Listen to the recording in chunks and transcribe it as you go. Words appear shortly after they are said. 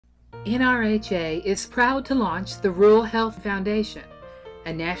NRHA is proud to launch the Rural Health Foundation,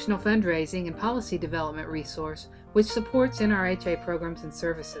 a national fundraising and policy development resource which supports NRHA programs and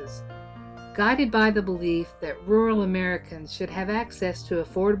services. Guided by the belief that rural Americans should have access to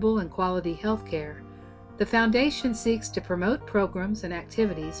affordable and quality health care, the Foundation seeks to promote programs and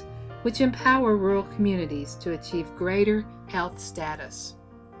activities which empower rural communities to achieve greater health status.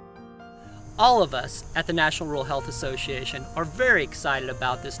 All of us at the National Rural Health Association are very excited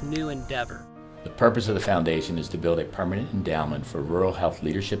about this new endeavor. The purpose of the Foundation is to build a permanent endowment for rural health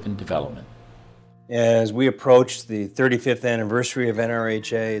leadership and development. As we approach the 35th anniversary of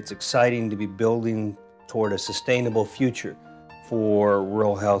NRHA, it's exciting to be building toward a sustainable future for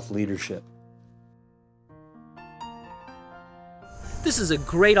rural health leadership. This is a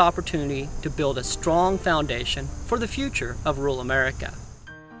great opportunity to build a strong foundation for the future of rural America.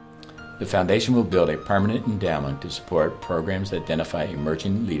 The Foundation will build a permanent endowment to support programs that identify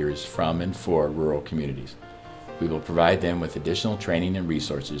emerging leaders from and for rural communities. We will provide them with additional training and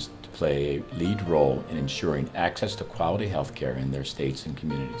resources to play a lead role in ensuring access to quality health care in their states and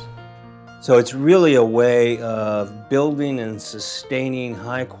communities. So it's really a way of building and sustaining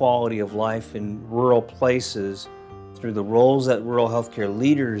high quality of life in rural places through the roles that rural healthcare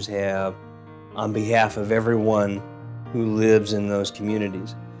leaders have on behalf of everyone who lives in those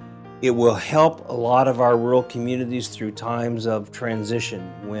communities. It will help a lot of our rural communities through times of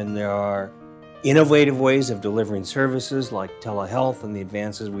transition when there are innovative ways of delivering services like telehealth and the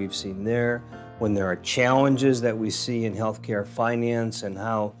advances we've seen there, when there are challenges that we see in healthcare finance and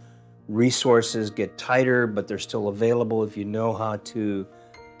how resources get tighter but they're still available if you know how to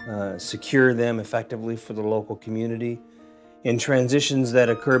secure them effectively for the local community, and transitions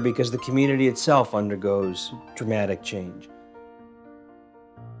that occur because the community itself undergoes dramatic change.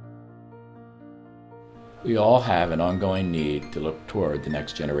 We all have an ongoing need to look toward the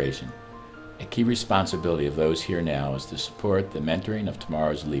next generation. A key responsibility of those here now is to support the mentoring of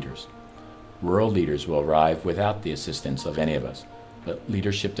tomorrow's leaders. Rural leaders will arrive without the assistance of any of us, but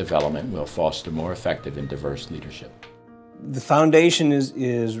leadership development will foster more effective and diverse leadership. The foundation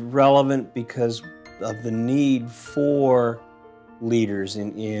is relevant because of the need for leaders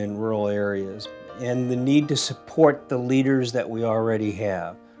in rural areas and the need to support the leaders that we already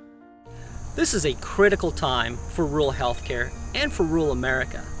have. This is a critical time for rural healthcare and for rural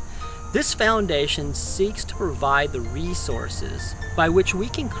America. This foundation seeks to provide the resources by which we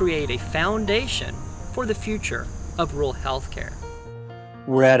can create a foundation for the future of rural healthcare.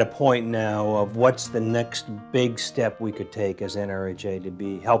 We're at a point now of what's the next big step we could take as NRHA to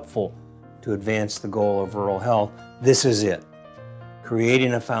be helpful to advance the goal of rural health. This is it.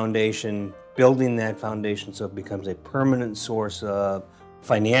 Creating a foundation, building that foundation so it becomes a permanent source of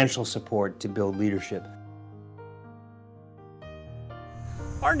financial support to build leadership.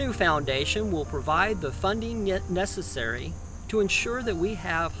 Our new foundation will provide the funding necessary to ensure that we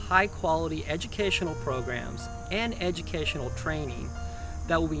have high-quality educational programs and educational training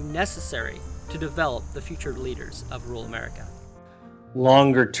that will be necessary to develop the future leaders of rural America.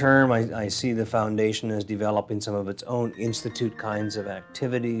 Longer term, I see the foundation as developing some of its own institute kinds of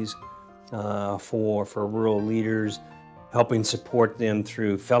activities for rural leaders, helping support them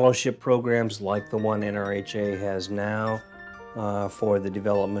through fellowship programs like the one NRHA has now for the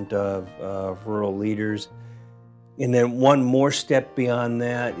development of rural leaders. And then one more step beyond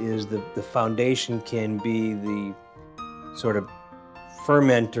that is that the foundation can be the sort of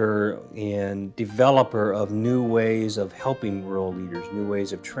fermenter and developer of new ways of helping rural leaders, new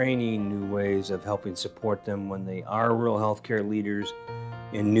ways of training, new ways of helping support them when they are rural healthcare leaders,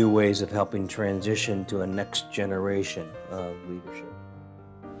 and new ways of helping transition to a next generation of leadership.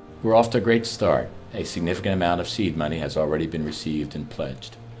 We're off to a great start. A significant amount of seed money has already been received and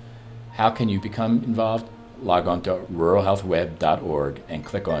pledged. How can you become involved? Log on to ruralhealthweb.org and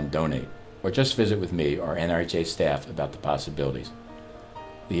click on Donate, or just visit with me or NRHA staff about the possibilities.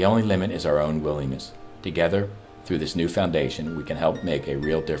 The only limit is our own willingness. Together, through this new foundation, we can help make a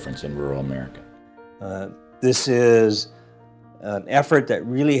real difference in rural America. This is an effort that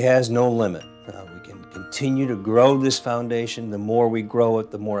really has no limit. We can continue to grow this foundation. The more we grow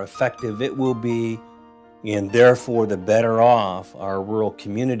it, the more effective it will be, and therefore the better off our rural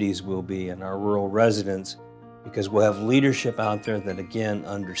communities will be and our rural residents, because we'll have leadership out there that again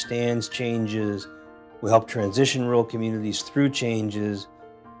understands changes, will help transition rural communities through changes,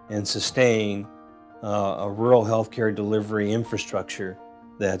 and sustain a rural healthcare delivery infrastructure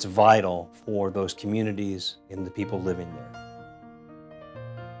that's vital for those communities and the people living there.